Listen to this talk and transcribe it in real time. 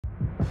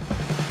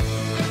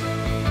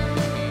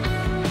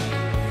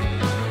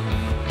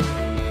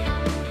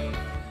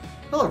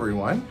Hello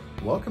everyone,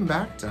 welcome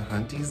back to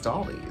Hunty's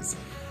Dollies.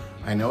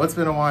 I know it's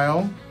been a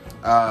while.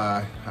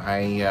 I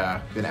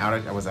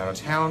was out of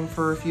town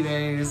for a few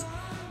days.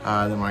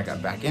 Then when I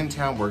got back in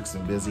town, work's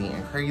been busy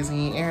and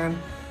crazy, and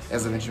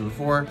as I mentioned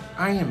before,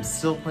 I am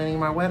still planning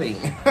my wedding.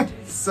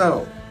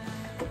 So,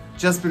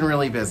 just been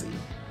really busy.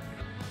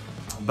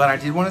 But I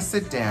did want to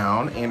sit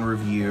down and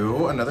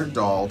review another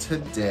doll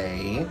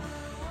today.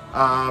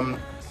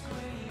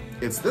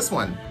 It's this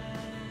one.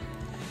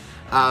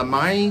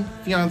 My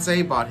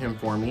fiance bought him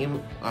for me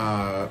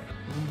a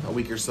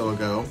week or so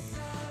ago,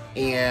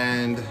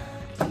 and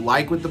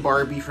like with the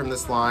Barbie from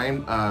this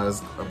line, a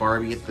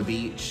Barbie at the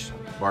beach,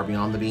 Barbie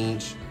on the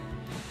beach,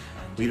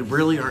 we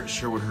really aren't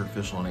sure what her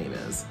official name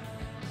is.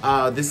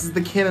 This is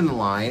the Ken in the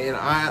line,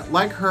 and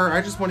like her,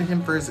 I just wanted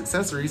him for his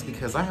accessories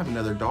because I have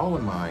another doll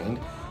in mind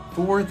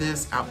for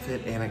this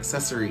outfit and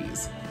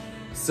accessories.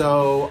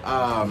 So,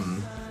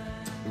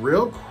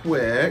 real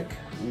quick,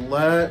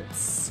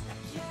 let's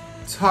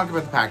talk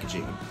about the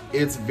packaging.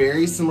 It's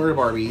very similar to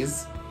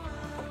Barbie's.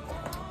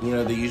 You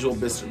know, the usual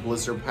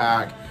blister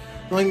pack.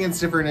 The only thing that's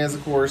different is,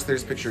 of course,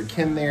 there's a picture of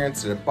Ken there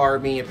instead of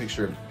Barbie, a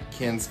picture of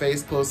Ken's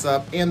face close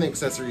up, and the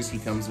accessories he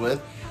comes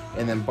with.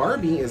 And then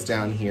Barbie is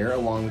down here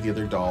along with the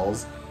other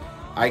dolls,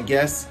 I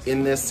guess,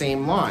 in this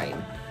same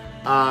line.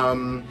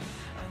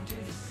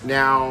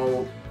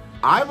 Now,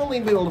 I've only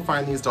been able to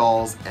find these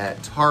dolls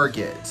at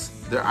Target.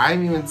 I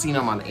haven't even seen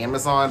them on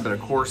Amazon, but of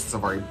course, since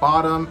I've already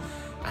bought them,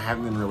 I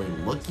haven't been really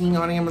looking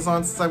on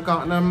Amazon since I've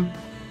gotten them.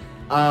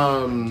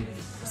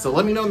 So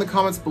let me know in the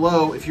comments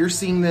below if you're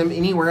seeing them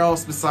anywhere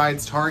else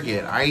besides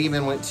Target. I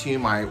even went to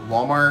my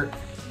Walmart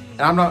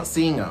and I'm not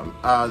seeing them.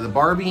 The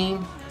Barbie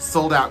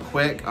sold out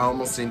quick. I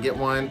almost didn't get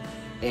one.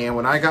 And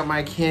when I got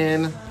my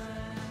Ken,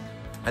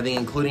 I think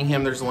including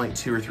him, there's only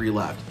 2 or 3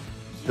 left.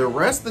 The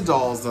rest of the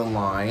dolls in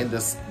line,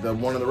 the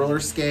one in the roller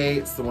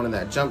skates, the one in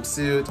that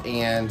jumpsuit,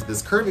 and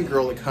this curvy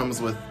girl that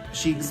comes with,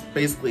 she's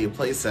basically a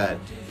playset.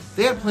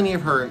 They had plenty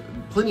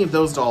of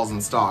those dolls in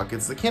stock.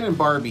 It's the Ken and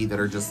Barbie that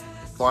are just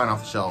flying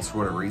off the shelves for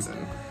whatever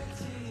reason.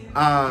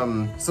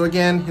 So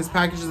again, his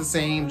package is the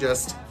same,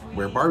 just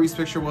where Barbie's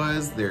picture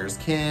was, there's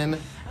Ken.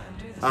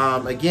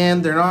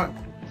 Again,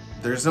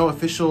 there's no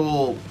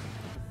official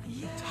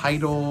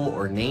title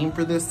or name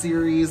for this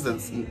series,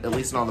 that's at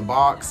least not on the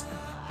box.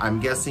 I'm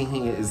guessing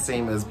he is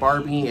same as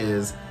Barbie,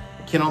 is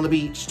Ken on the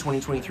Beach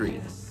 2023.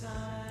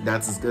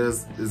 That's as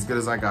good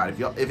as I got.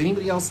 If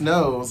anybody else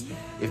knows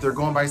if they're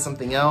going by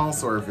something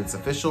else or if it's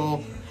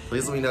official,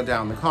 please let me know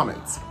down in the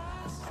comments.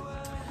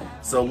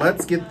 So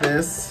let's get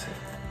this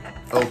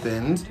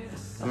opened.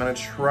 I'm gonna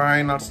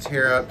try not to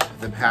tear up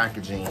the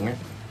packaging,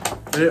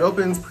 but it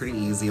opens pretty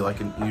easy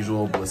like a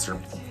usual blister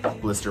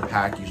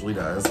pack usually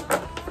does.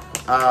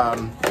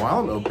 While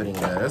I'm opening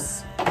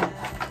this,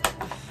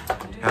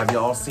 have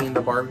y'all seen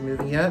the Barbie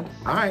movie yet?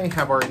 I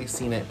have already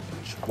seen it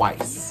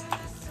twice.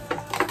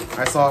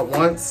 I saw it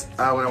once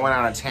when I went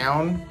out of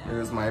town. It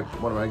was one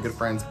of my good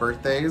friend's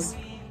birthdays.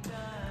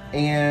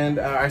 And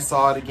I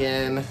saw it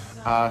again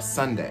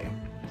Sunday.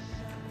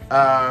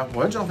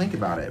 What did y'all think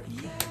about it?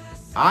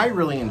 I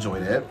really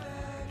enjoyed it.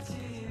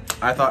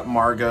 I thought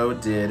Margot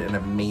did an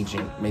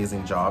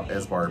amazing job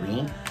as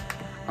Barbie.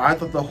 I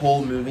thought the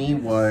whole movie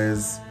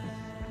was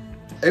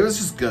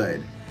just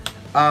good.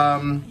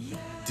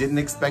 Didn't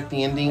expect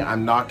the ending.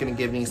 I'm not going to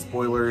give any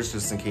spoilers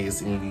just in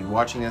case any of you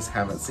watching this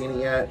haven't seen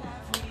it yet.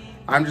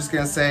 I'm just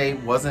going to say,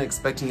 wasn't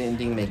expecting the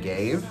ending they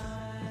gave,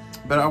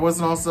 but I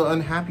wasn't also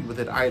unhappy with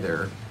it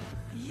either.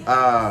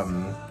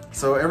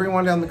 So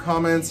everyone down in the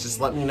comments, just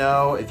let me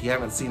know if you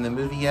haven't seen the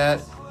movie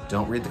yet.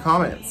 Don't read the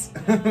comments.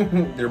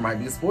 There might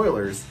be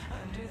spoilers.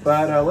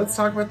 But let's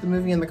talk about the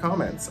movie in the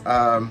comments.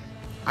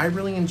 I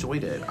really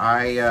enjoyed it.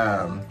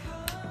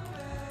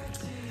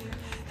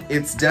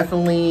 It's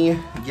definitely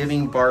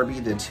giving Barbie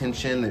the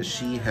attention that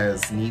she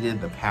has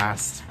needed the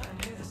past,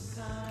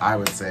 I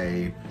would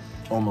say,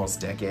 almost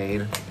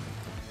decade.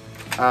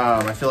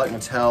 I feel like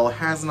Mattel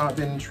has not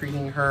been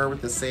treating her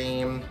with the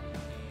same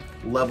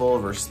level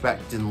of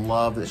respect and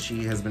love that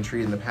she has been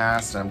treated in the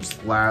past. I'm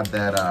just glad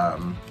that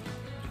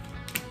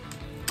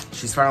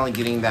she's finally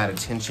getting that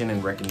attention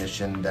and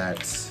recognition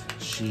that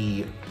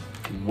she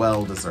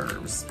well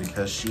deserves,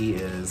 because she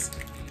is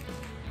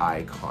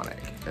iconic,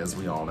 as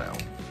we all know.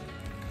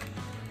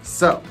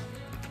 So,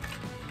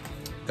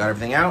 got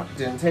everything out.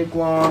 Didn't take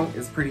long.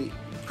 It's pretty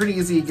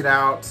easy to get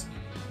out,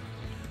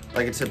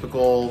 like a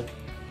typical,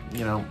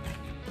 you know,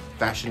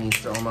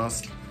 fashionista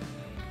almost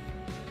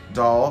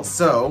doll.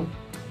 So,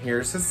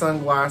 here's his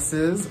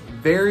sunglasses.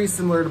 Very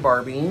similar to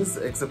Barbie's,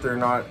 except they're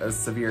not a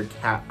severe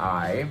cat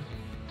eye.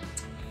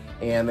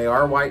 And they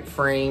are white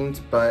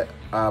framed, but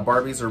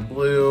Barbie's are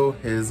blue.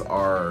 His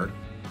are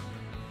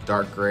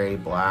dark gray,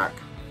 black.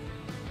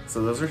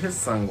 So those are his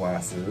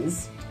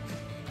sunglasses.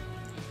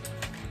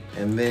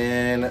 And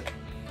then,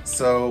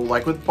 so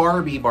like with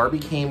Barbie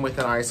came with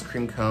an ice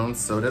cream cone,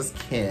 so does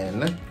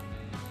Ken.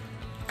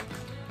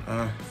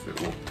 If it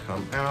will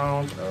come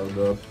out of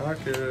the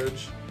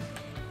package.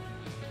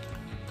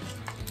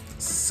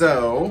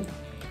 So,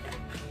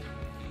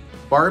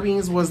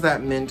 Barbie's was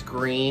that mint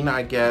green.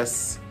 I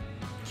guess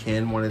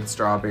Ken wanted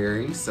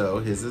strawberry, so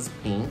his is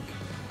pink.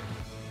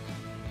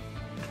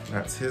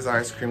 That's his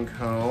ice cream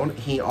cone.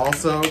 He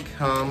also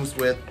comes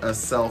with a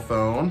cell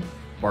phone.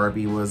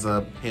 Barbie was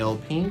a pale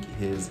pink,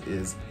 his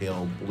is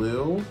pale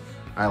blue.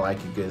 I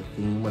like a good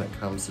theme when it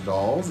comes to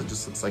dolls. It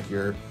just looks like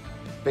your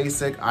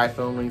basic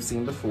iPhone we've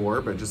seen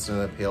before, but just in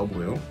a pale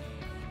blue.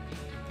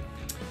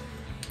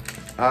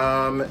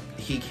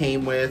 He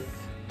came with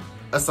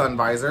a sun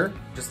visor,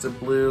 just a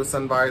blue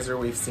sun visor.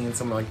 We've seen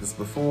something like this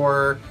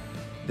before.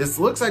 This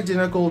looks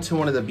identical to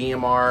one of the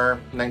BMR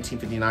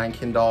 1959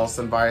 Ken doll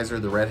sun visor,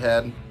 the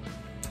redhead,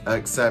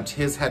 except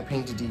his had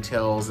painted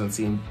details and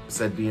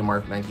said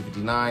BMR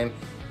 1959.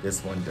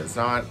 This one does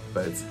not,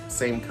 but it's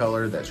same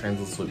color, that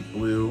translucent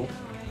blue.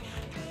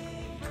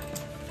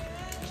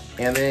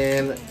 And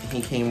then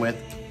he came with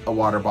a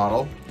water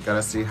bottle.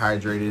 Gotta stay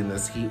hydrated in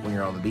this heat when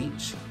you're on the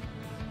beach.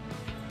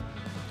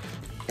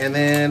 And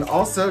then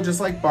also, just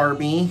like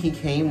Barbie, he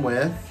came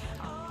with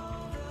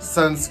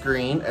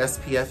sunscreen,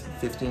 SPF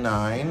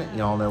 59.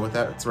 Y'all know what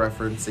that's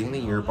referencing, the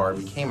year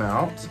Barbie came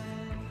out.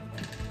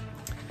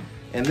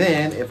 And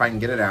then, if I can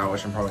get it out,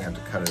 which I'm probably gonna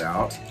have to cut it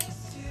out,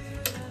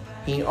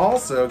 he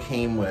also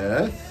came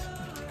with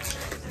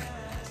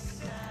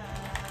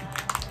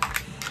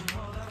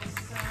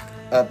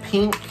a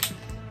pink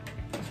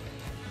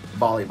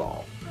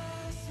volleyball.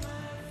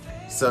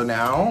 So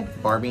now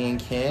Barbie and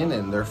Ken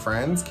and their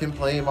friends can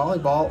play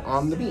volleyball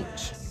on the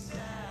beach.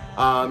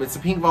 It's a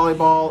pink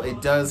volleyball.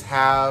 It does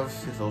have,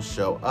 if it'll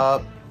show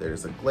up,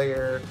 there's a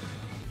glare.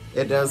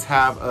 It does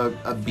have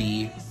a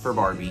B for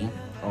Barbie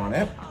on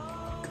it.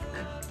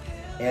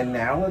 And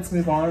now let's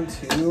move on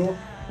to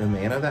the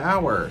man of the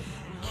hour,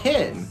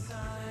 Ken.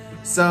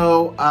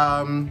 So,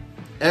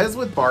 as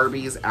with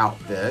Barbie's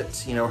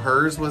outfit, you know,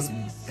 hers was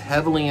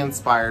heavily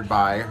inspired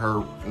by her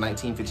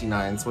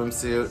 1959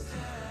 swimsuit.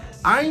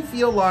 I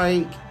feel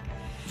like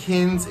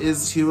Ken's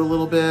is too a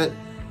little bit.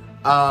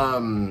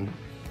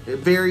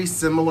 Very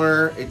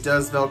similar. It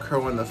does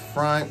Velcro in the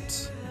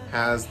front,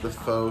 has the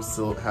faux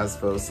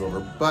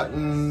silver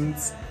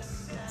buttons.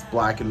 It's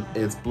black and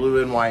it's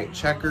blue and white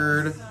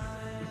checkered.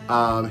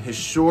 His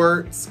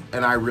shorts,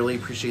 and I really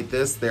appreciate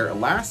this, they're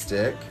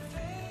elastic,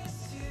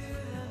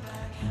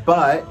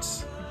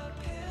 but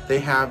they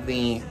have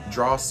the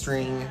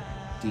drawstring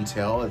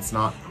detail. It's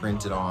not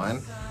printed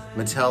on.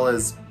 Mattel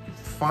is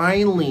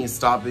finally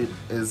stopping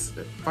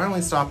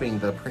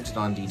the printed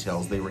on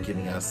details they were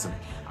giving us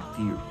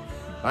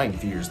not even a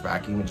few years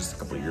back, even just a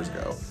couple of years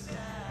ago.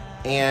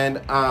 And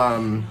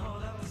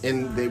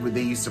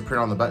they used to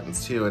print on the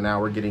buttons too, and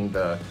now we're getting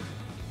the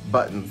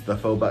buttons, the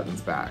faux buttons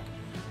back.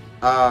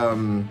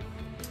 And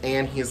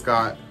he's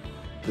got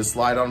the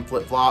slide-on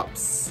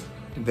flip-flops.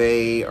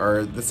 They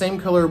are the same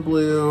color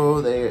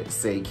blue. They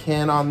say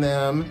Ken on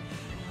them.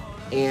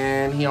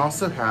 And he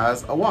also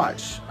has a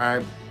watch.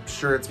 I'm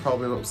sure it's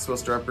probably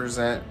supposed to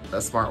represent a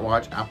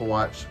smartwatch, Apple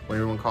Watch,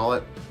 whatever you want to call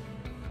it.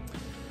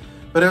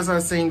 But as I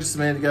was saying just a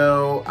minute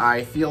ago,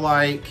 I feel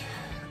like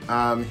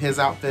his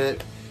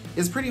outfit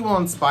is pretty well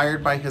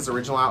inspired by his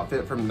original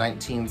outfit from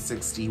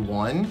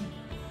 1961.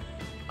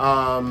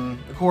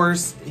 Of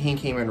course, he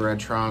came in red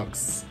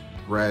trunks,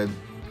 red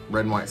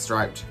and white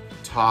striped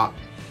top.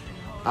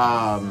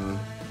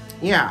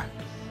 Yeah,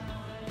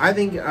 I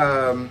think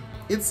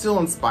it's still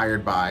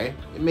inspired by.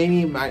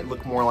 Maybe it might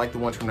look more like the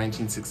one from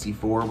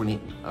 1964 when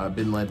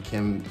Bin Led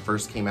Kim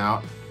first came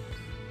out.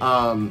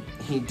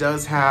 He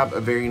does have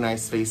a very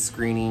nice face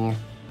screening.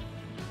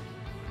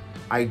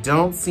 I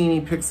don't see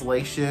any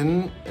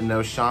pixelation and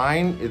no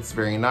shine. It's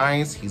very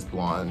nice. He's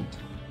blonde.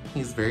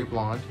 He's very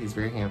blonde. He's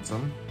very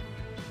handsome.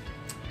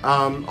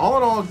 All in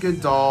all, a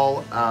good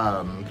doll.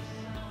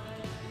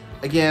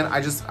 Again,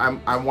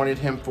 I wanted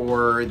him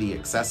for the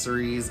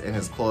accessories and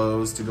his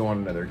clothes to go on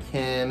another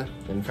Ken.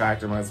 In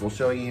fact, I might as well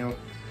show you.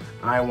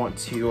 I want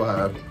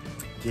to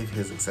give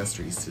his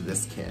accessories to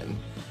this Ken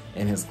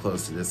and his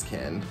clothes to this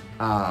Ken.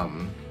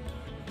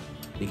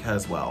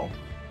 Because, well,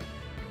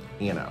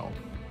 you know,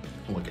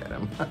 look at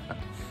him.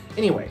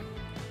 Anyway,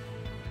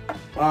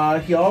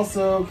 he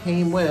also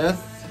came with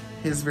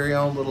his very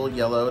own little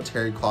yellow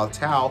terry cloth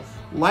towel,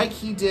 like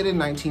he did in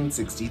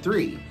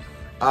 1963.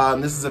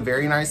 This is a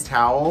very nice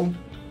towel.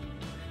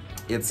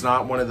 It's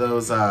not one of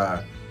those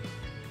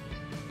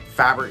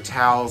fabric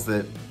towels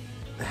that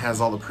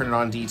has all the printed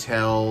on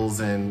details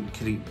and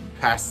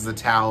passes a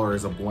towel or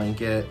as a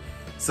blanket.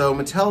 So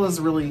Mattel is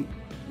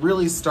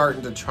really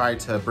starting to try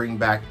to bring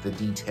back the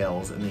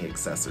details and the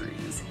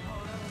accessories,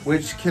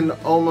 which you can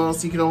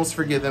almost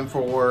forgive them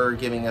for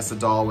giving us a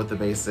doll with the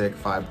basic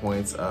 5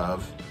 points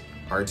of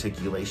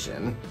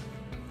articulation.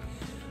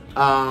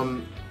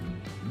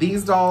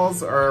 These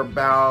dolls are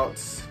about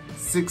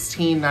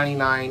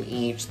 $16.99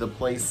 each. The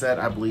play set,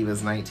 I believe,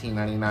 is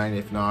 $19.99,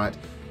 if not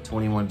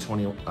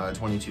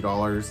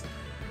 $22.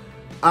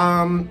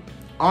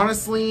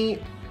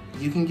 Honestly,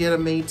 you can get a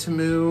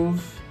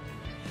made-to-move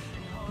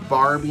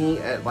Barbie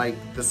at like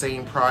the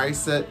same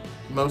price at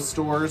most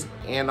stores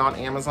and on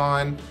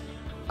Amazon.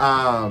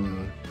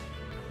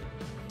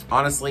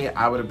 Honestly,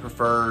 I would have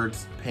preferred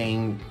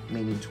paying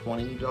maybe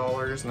 $20,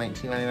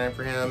 $19.99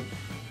 for him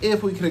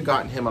if we could have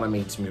gotten him on a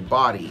made-to-move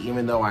body,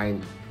 even though I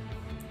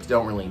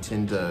don't really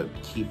intend to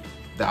keep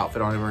the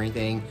outfit on him or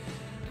anything.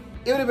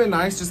 It would have been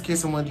nice just in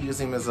case I wanted to use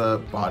him as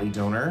a body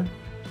donor,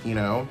 you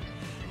know.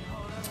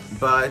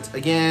 But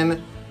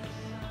again,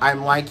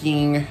 I'm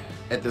liking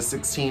at the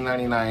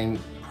 $16.99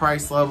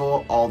 price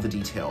level all the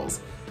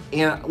details.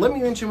 And let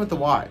me mention with the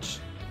watch.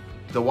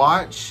 The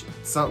watch,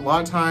 a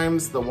lot of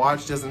times the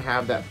watch doesn't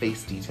have that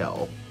face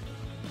detail.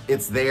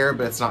 It's there,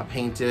 but it's not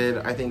painted.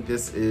 I think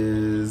this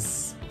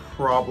is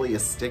probably a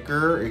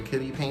sticker. It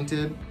could be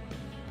painted.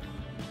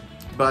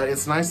 But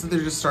it's nice that they're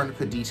just starting to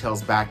put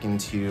details back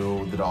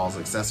into the doll's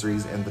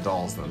accessories and the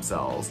dolls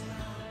themselves.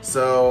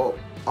 So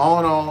all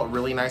in all, a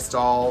really nice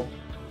doll.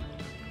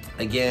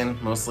 Again,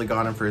 mostly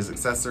got him for his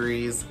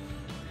accessories.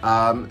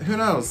 Who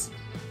knows?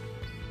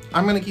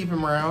 I'm gonna keep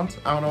him around.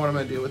 I don't know what I'm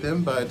gonna do with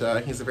him,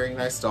 but he's a very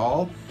nice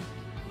doll.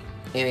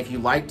 And if you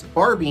liked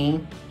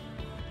Barbie,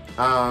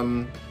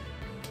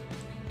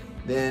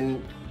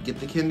 then get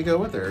the kid to go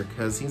with her,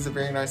 because he's a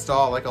very nice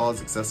doll. I like all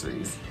his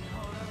accessories.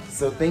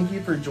 So thank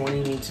you for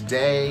joining me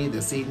today,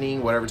 this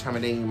evening, whatever time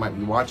of day you might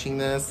be watching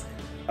this,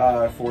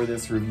 for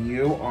this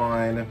review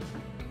on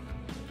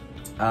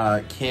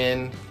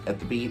Ken at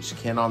the beach,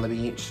 Ken on the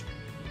beach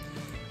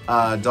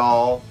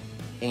doll.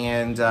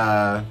 And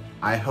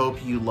I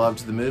hope you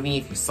loved the movie.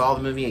 If you saw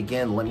the movie,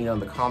 again, let me know in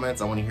the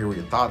comments. I want to hear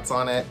your thoughts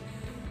on it.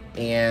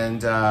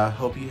 And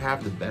hope you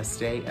have the best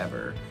day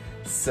ever.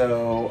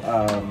 So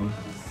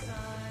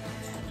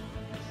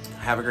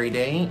have a great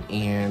day,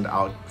 and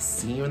I'll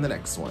see you in the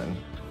next one.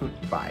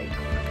 Bye.